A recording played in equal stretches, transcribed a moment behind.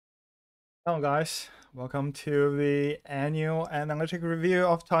Hello guys, welcome to the annual analytic review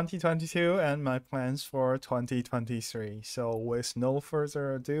of 2022 and my plans for 2023. So with no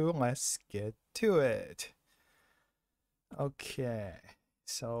further ado, let's get to it. Okay,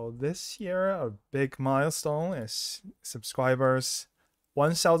 so this year a big milestone is subscribers,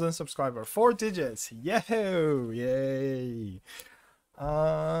 1,000 subscribers, 4 digits, yahoo, yay.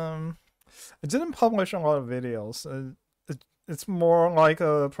 Um, I didn't publish a lot of videos. It's more like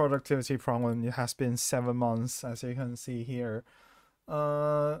a productivity problem. It has been 7 months, as you can see here.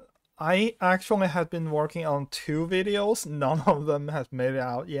 Uh, I actually had been working on 2 videos. None of them has made it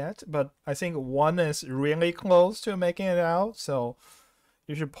out yet, but I think one is really close to making it out. So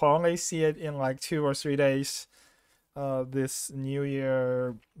you should probably see it in like 2 or 3 days. This New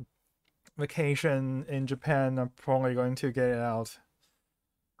Year vacation in Japan, I'm probably going to get it out.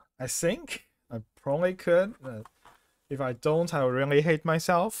 I think I probably could. If I don't, I will really hate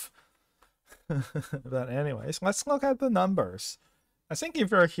myself. But anyways, let's look at the numbers. I think if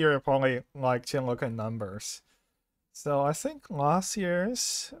you're here, you probably like to look at numbers. So I think last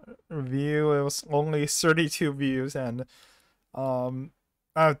year's review, it was only 32 views and 2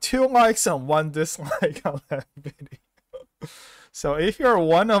 likes and 1 dislike on that video. So if you're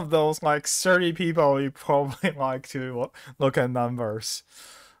one of those like 30 people, you probably like to look at numbers.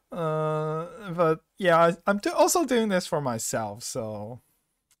 But yeah, I'm also doing this for myself, so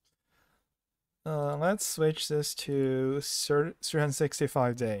let's switch this to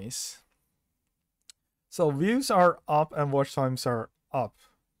 365 days. So views are up and watch times are up.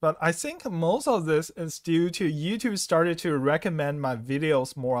 But I think most of this is due to YouTube started to recommend my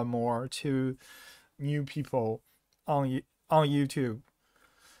videos more and more to new people on YouTube.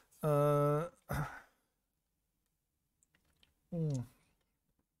 Uh,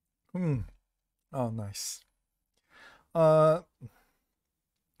 hmm, Oh, nice. You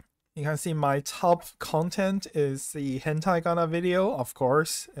can see my top content is the Hentai Gana video. Of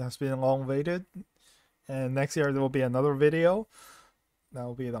course, it has been long waited. And next year there will be another video. That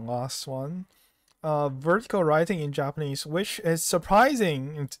will be the last one. Vertical writing in Japanese, which is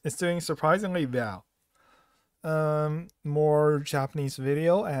surprising. It's doing surprisingly well. More Japanese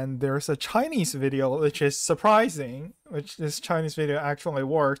video, and there's a Chinese video, which is surprising, which this Chinese video actually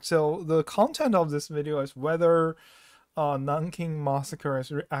worked. So the content of this video is whether Nanking Massacre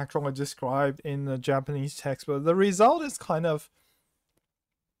is actually described in the Japanese textbook. The result is kind of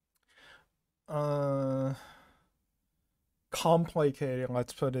complicated,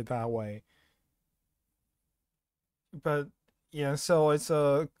 let's put it that way. But yeah, so it's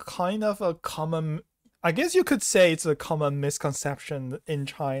a kind of a common, I guess you could say it's a common misconception in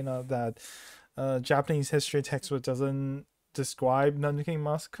China that Japanese history textbook doesn't describe Nanking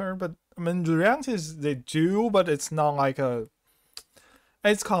Massacre. But I mean, the reality is they do, but it's not like a.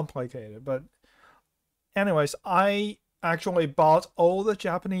 It's complicated. But anyways, I actually bought all the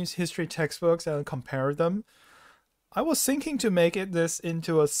Japanese history textbooks and compared them. I was thinking to make this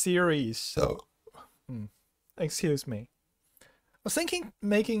into a series. So, excuse me. I was thinking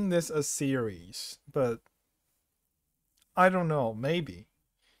making this a series, but I don't know, maybe.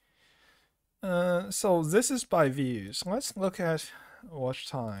 So this is by views. Let's look at watch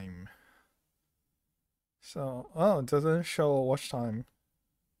time. So, oh, it doesn't show watch time.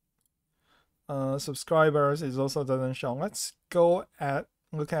 Subscribers is also doesn't show. Let's look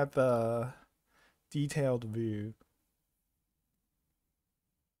at the detailed view.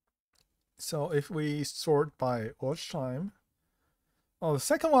 So if we sort by watch time, oh, the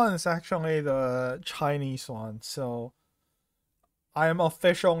second one is actually the Chinese one. So I am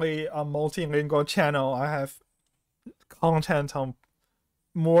officially a multilingual channel. I have content on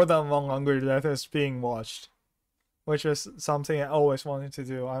more than one language that is being watched, which is something I always wanted to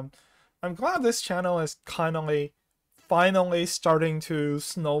do. I'm glad this channel is finally starting to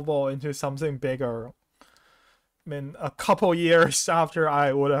snowball into something bigger. I mean, a couple years after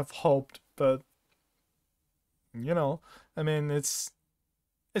I would have hoped, but you know, I mean, it's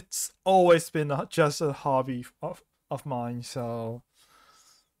always been just a hobby of mine, so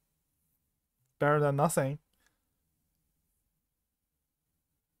better than nothing.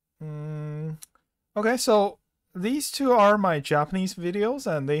 Okay, so these two are my Japanese videos,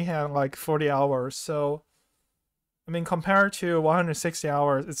 and they have like 40 hours. So, I mean, compared to 160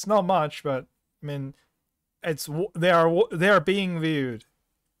 hours, it's not much, but I mean, they are being viewed.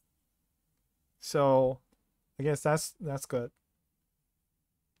 So, I guess that's good.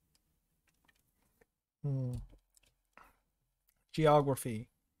 Geography.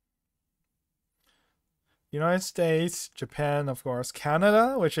 United States, Japan, of course,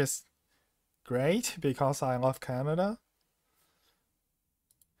 Canada, which is great because I love Canada.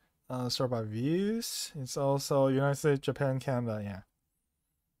 Sort by views. It's also United States, Japan, Canada. Yeah.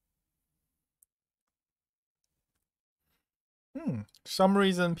 Some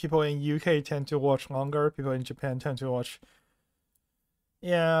reason people in UK tend to watch longer. People in Japan tend to watch.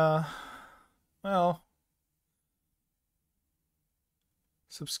 Yeah. Well.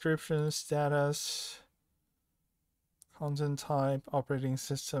 Subscription status. Content type. Operating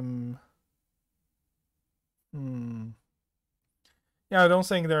system. Yeah, I don't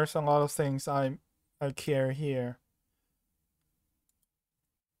think there's a lot of things I care here.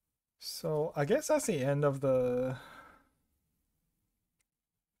 So I guess that's the end of the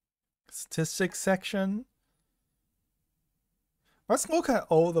statistics section. Let's look at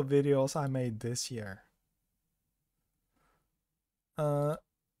all the videos I made this year.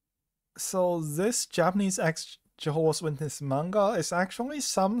 So this Japanese X Jehovah's Witness manga is actually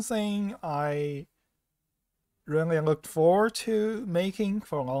something I really looked forward to making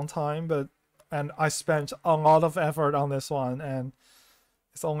for a long time, and I spent a lot of effort on this one, and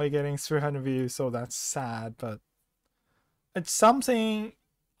it's only getting 300 views, so that's sad, but it's something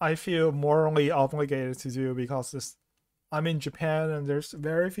I feel morally obligated to do because I'm in Japan and there's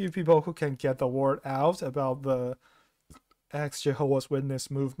very few people who can get the word out about the ex-Jehovah's Witness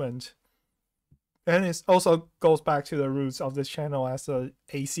movement. And it also goes back to the roots of this channel as a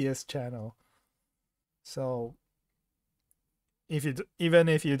atheist channel. So even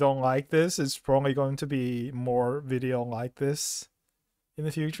if you don't like this, it's probably going to be more video like this in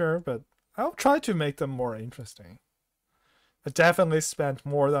the future, but I'll try to make them more interesting. I definitely spent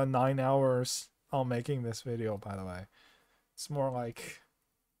more than 9 hours on making this video, by the way. It's more like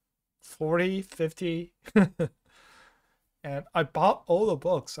 40, 50. And I bought all the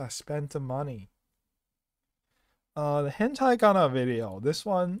books. I spent the money. The Hentai Gana video. This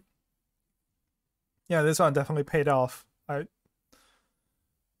one, yeah, this one definitely paid off. I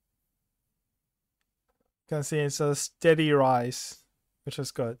can see it's a steady rise, which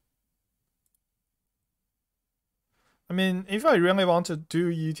is good. I mean, if I really want to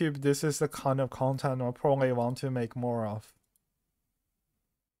do YouTube, this is the kind of content I'll probably want to make more of.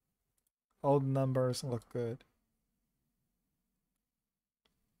 All the numbers look good.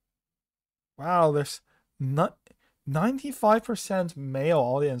 Wow, there's not 95% male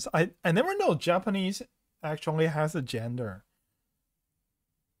audience. I never know Japanese actually has a gender.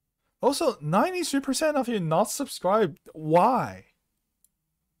 Also, 93% of you not subscribed. Why?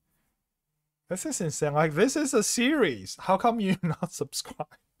 This is insane. Like, this is a series. How come you not subscribe?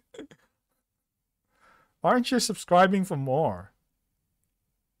 Why aren't you subscribing for more?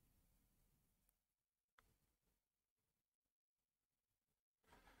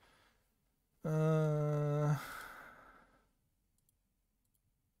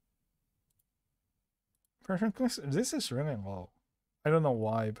 This is really low. I don't know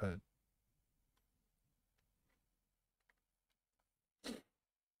why, but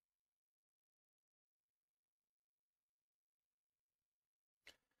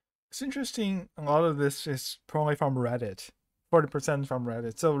it's interesting. A lot of this is probably from Reddit. 40% from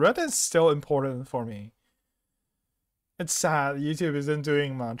Reddit. So Reddit is still important for me. It's sad. YouTube isn't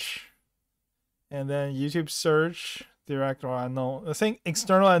doing much. And then YouTube search, direct or unknown. I think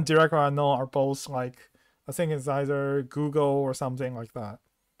external and direct or unknown are both like, I think it's either Google or something like that.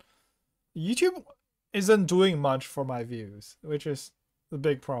 YouTube isn't doing much for my views, which is the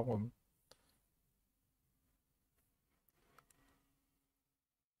big problem.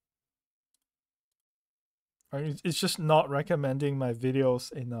 It's just not recommending my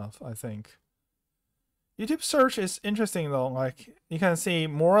videos enough, I think. YouTube search is interesting though. Like, you can see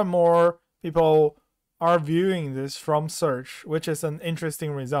more and more people are viewing this from search, which is an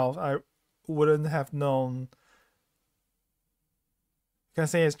interesting result. I wouldn't have known. You can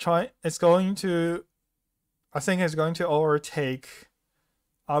see it's going to, I think it's going to overtake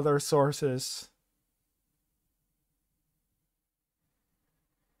other sources.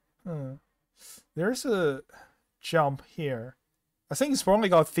 There's a jump here. I think it's probably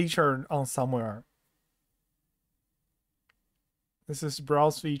got featured on somewhere. This is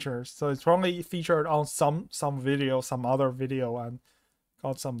browse features, so it's probably featured on some video, some other video, and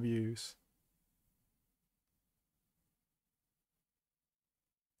got some views.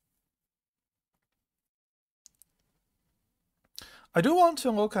 I do want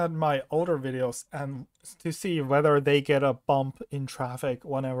to look at my older videos and to see whether they get a bump in traffic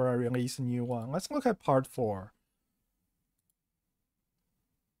whenever I release a new one. Let's look at part 4.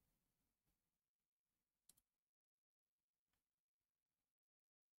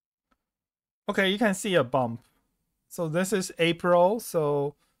 Okay, you can see a bump. So this is April,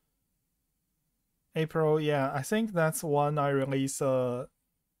 so April, yeah, I think that's one I released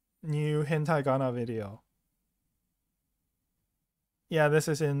new Hentai Gana video. Yeah, this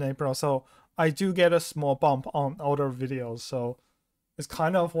is in April, so I do get a small bump on older videos, so it's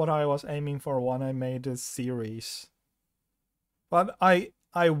kind of what I was aiming for when I made this series. But I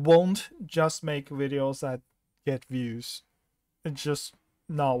won't just make videos that get views. It's just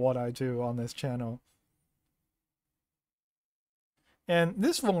not what I do on this channel. And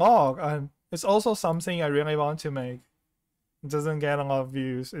this vlog, it's also something I really want to make. It doesn't get a lot of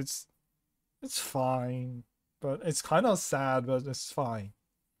views. It's fine, but it's kind of sad, but it's fine.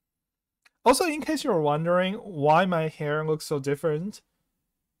 Also, in case you're wondering why my hair looks so different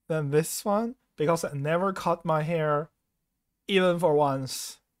than this one, because I never cut my hair even for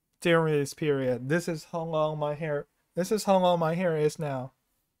once during this period. This is how long my hair is now.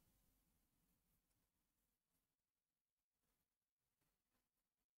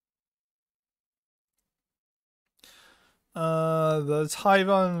 The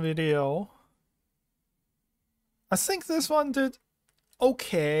Taiwan video, I think this one did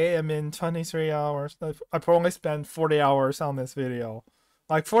okay. I mean, 23 hours. I probably spent 40 hours on this video.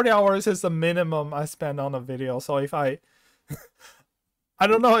 Like 40 hours is the minimum I spend on a video. So if I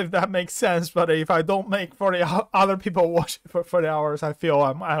don't know if that makes sense, but if I don't make 40 other people watch it for 40 hours, I feel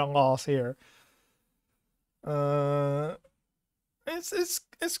I'm at a loss here.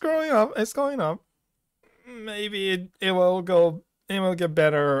 It's growing up. It's going up. Maybe it will get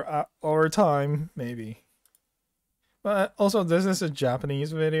better over time, maybe. But also, this is a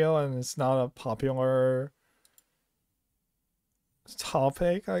Japanese video and it's not a popular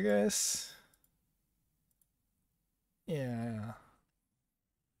topic, I guess. Yeah.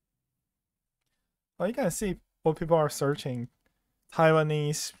 Well, you can see what people are searching.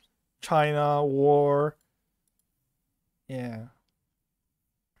 Taiwanese, China, war. Yeah.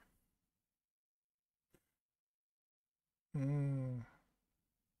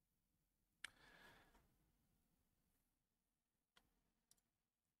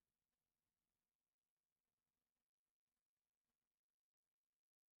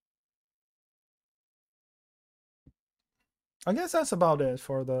 I guess that's about it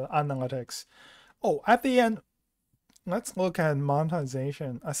for the analytics. Oh, at the end, let's look at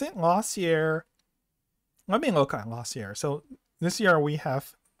monetization. I think last year, let me look at last year. So this year we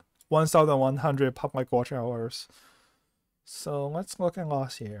have 1,100 public watch hours. So let's look at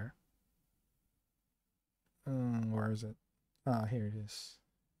last year. Where is it? Ah, here it is.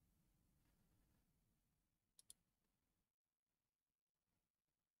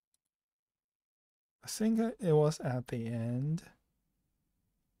 I think it was at the end.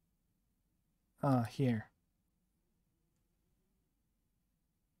 Ah, here.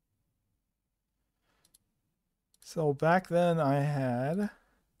 So back then I had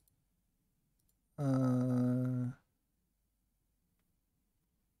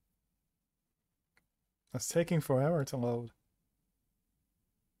it's taking forever to load.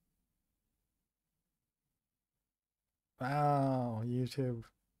 Wow, YouTube.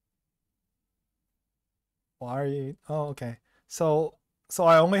 Why are you? Oh, okay. So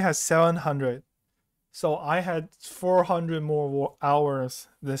I only had 700. So I had 400 more hours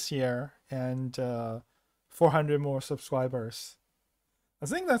this year and 400 more subscribers. I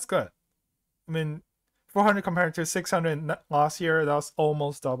think that's good. I mean, 400 compared to 600 last year, that's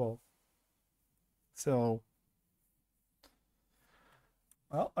almost double. So,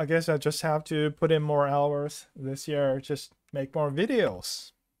 well, I guess I just have to put in more hours this year, just make more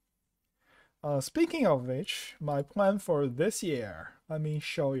videos. Speaking of which, my plan for this year, let me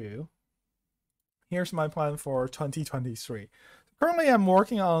show you. Here's my plan for 2023. Currently, I'm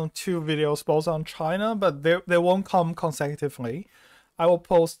working on 2 videos, both on China, but they won't come consecutively. I will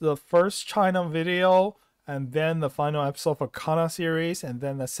post the first China video, and then the final episode for Kana series, and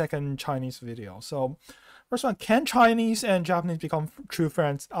then the second Chinese video. So, first one, can Chinese and Japanese become true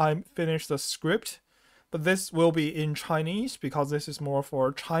friends? I finished the script, but this will be in Chinese because this is more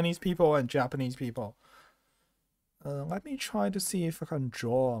for Chinese people and Japanese people. Let me try to see if I can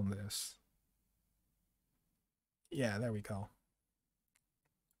draw on this. Yeah, there we go.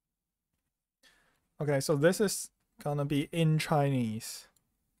 Okay, so this is gonna be in Chinese.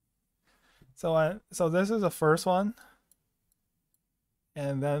 So this is the first one,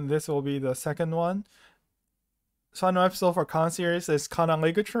 and then this will be the second one. So an episode for Kana series is Kana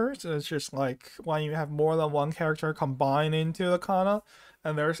ligature. So it's just like when you have more than one character combined into the Kana,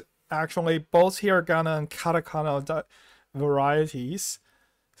 and there's actually both hiragana and katakana varieties,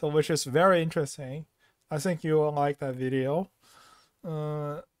 so which is very interesting. I think you will like that video.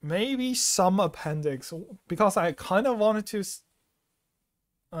 Maybe some appendix, because I kind of wanted to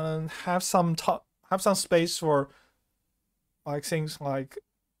have some space for like things like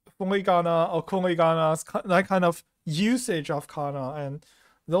furigana or kurigana, that kind of usage of kana, and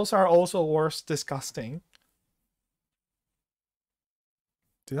those are also worth discussing.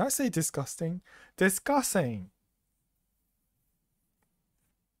 Did I say disgusting? Discussing.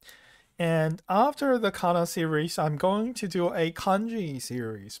 And after the kana series, I'm going to do a kanji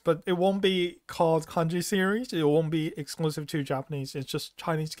series, but it won't be called kanji series. It won't be exclusive to Japanese. It's just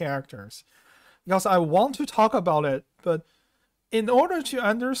Chinese characters. Because I want to talk about it, but in order to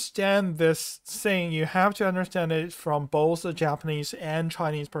understand this thing, you have to understand it from both the Japanese and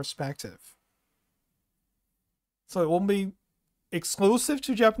Chinese perspective. So it won't be exclusive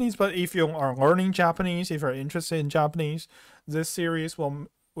to Japanese, but if you are learning Japanese, if you're interested in Japanese, this series will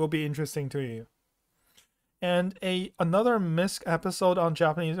be interesting to you. And another missed episode on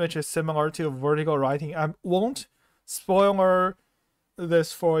Japanese, which is similar to vertical writing. I won't spoiler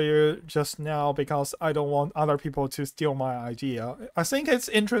this for you just now because I don't want other people to steal my idea. I think it's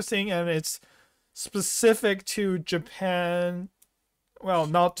interesting and it's specific to Japan. Well,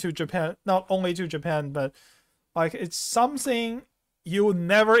 not only to Japan, but like it's something you would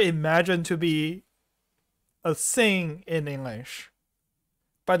never imagine to be a thing in English,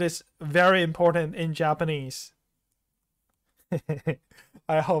 but it's very important in Japanese.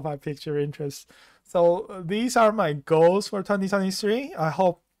 I hope I piqued your interest. So these are my goals for 2023. I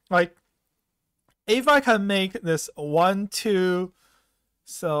hope, like, if I can make this 1, 2,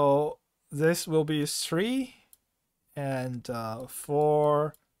 so this will be 3 and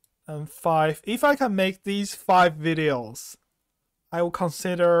 4 and 5. If I can make these 5 videos, I will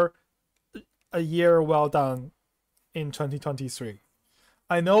consider a year well done in 2023.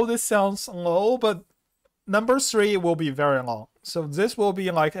 I know this sounds low, but number 3 will be very long. So this will be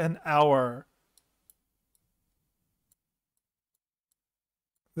like an hour.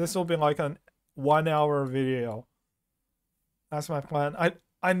 This will be like an 1 hour video. That's my plan.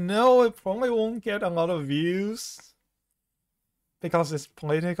 I know it probably won't get a lot of views because it's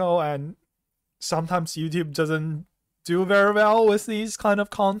political and sometimes YouTube doesn't do very well with these kind of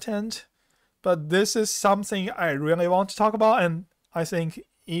content. But this is something I really want to talk about, and I think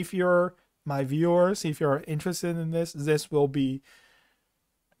if you're my viewers, if you're interested in this, this will be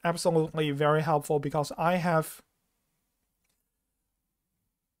absolutely very helpful because I'd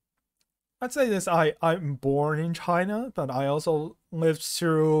say this, I'm born in China, but I also lived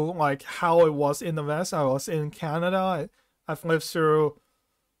through like how it was in the West. I was in Canada. I've lived through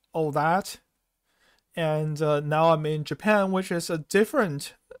all that. And now I'm in Japan, which is a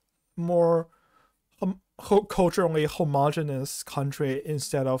different, more culturally homogenous country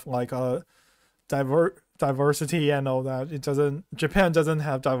instead of like a diversity and all that. Japan doesn't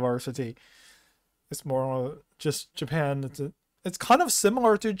have diversity. It's more just Japan. It's kind of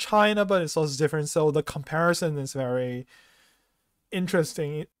similar to China, but it's also different. So the comparison is very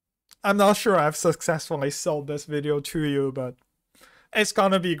interesting. I'm not sure I've successfully sold this video to you, but it's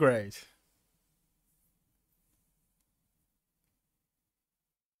gonna be great.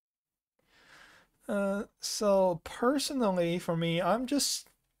 So personally for me, I'm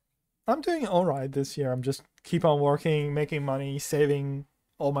doing all right this year. I'm just keep on working, making money, saving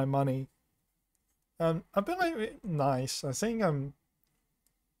all my money. I've been like nice. I think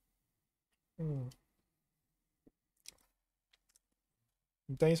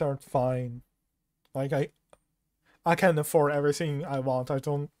things are fine. Like I can afford everything I want. I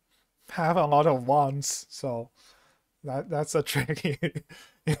don't have a lot of wants, so that's a trick.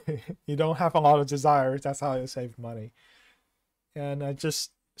 You don't have a lot of desires. That's how you save money. And I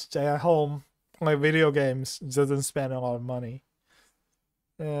just stay at home, play video games, doesn't spend a lot of money.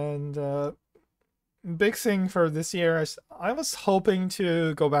 And big thing for this year is I was hoping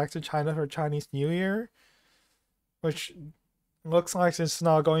to go back to China for Chinese New Year, which looks like it's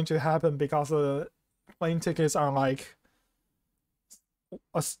not going to happen because the plane tickets are like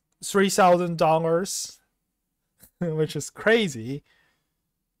 $3,000, which is crazy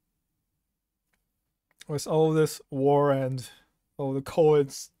with all this war and all the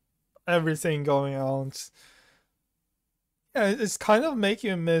COVID, everything going on. Yeah, it's kind of make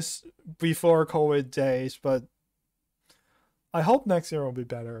you miss before COVID days, but I hope next year will be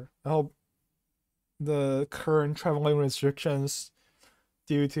better. I hope the current traveling restrictions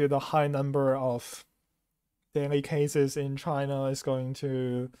due to the high number of daily cases in China is going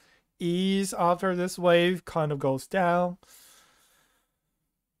to ease after this wave kind of goes down.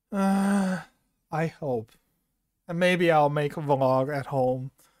 I hope. And maybe I'll make a vlog at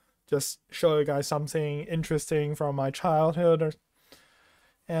home. Just show you guys something interesting from my childhood.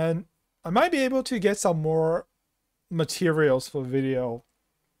 And I might be able to get some more materials for video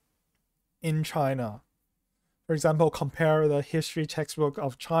in China. For example, compare the history textbook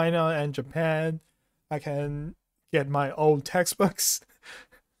of China and Japan. I can get my old textbooks.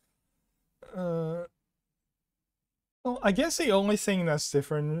 Well, I guess the only thing that's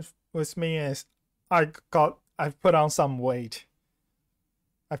different with me is I've put on some weight.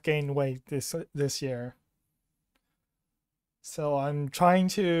 I've gained weight this year. So I'm trying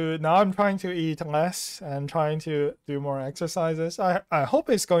to eat less and trying to do more exercises. I hope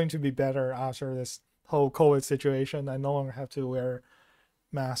it's going to be better after this whole COVID situation. I no longer have to wear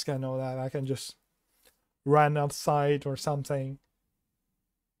mask and all that. I can just run outside or something,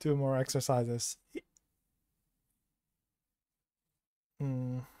 do more exercises. I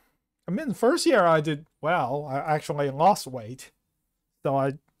mean, the first year I did well. I actually lost weight, so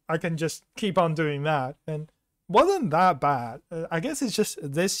I can just keep on doing that, and wasn't that bad. I guess it's just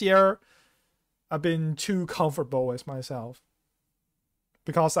this year I've been too comfortable with myself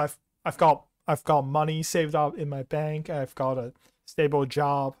because I've got money saved up in my bank. I've got a stable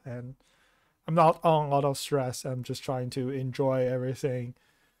job, and I'm not on a lot of stress. I'm just trying to enjoy everything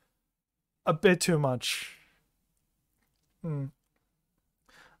a bit too much.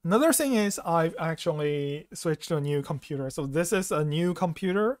 Another thing is I've actually switched to a new computer. So this is a new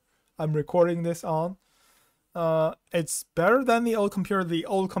computer I'm recording this on. It's better than the old computer. The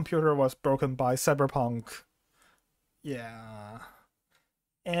old computer was broken by Cyberpunk. Yeah.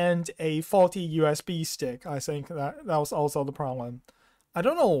 And a faulty USB stick. I think that was also the problem. I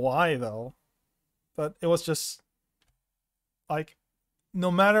don't know why though, but it was just like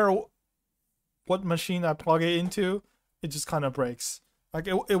no matter what machine I plug it into, it just kind of breaks. Like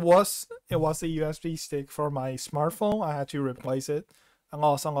it was a USB stick for my smartphone. I had to replace it. I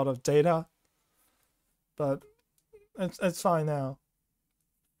lost a lot of data, but it's fine now.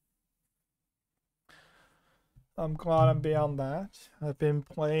 I'm glad I'm beyond that. I've been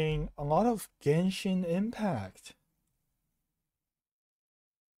playing a lot of Genshin Impact.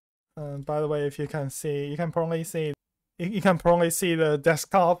 By the way, if you can see, you can probably see the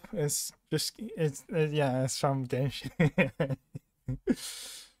desktop. It's from Genshin.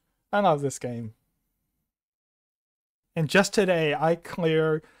 I love this game. And just today, I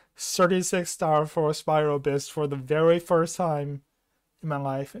cleared 36 star for Spiral Abyss for the very first time in my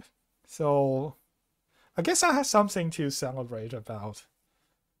life. So I guess I have something to celebrate about.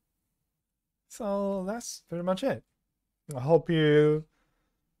 So that's pretty much it. I hope you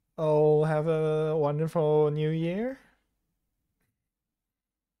all have a wonderful new year.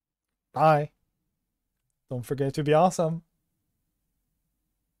 Bye. Don't forget to be awesome.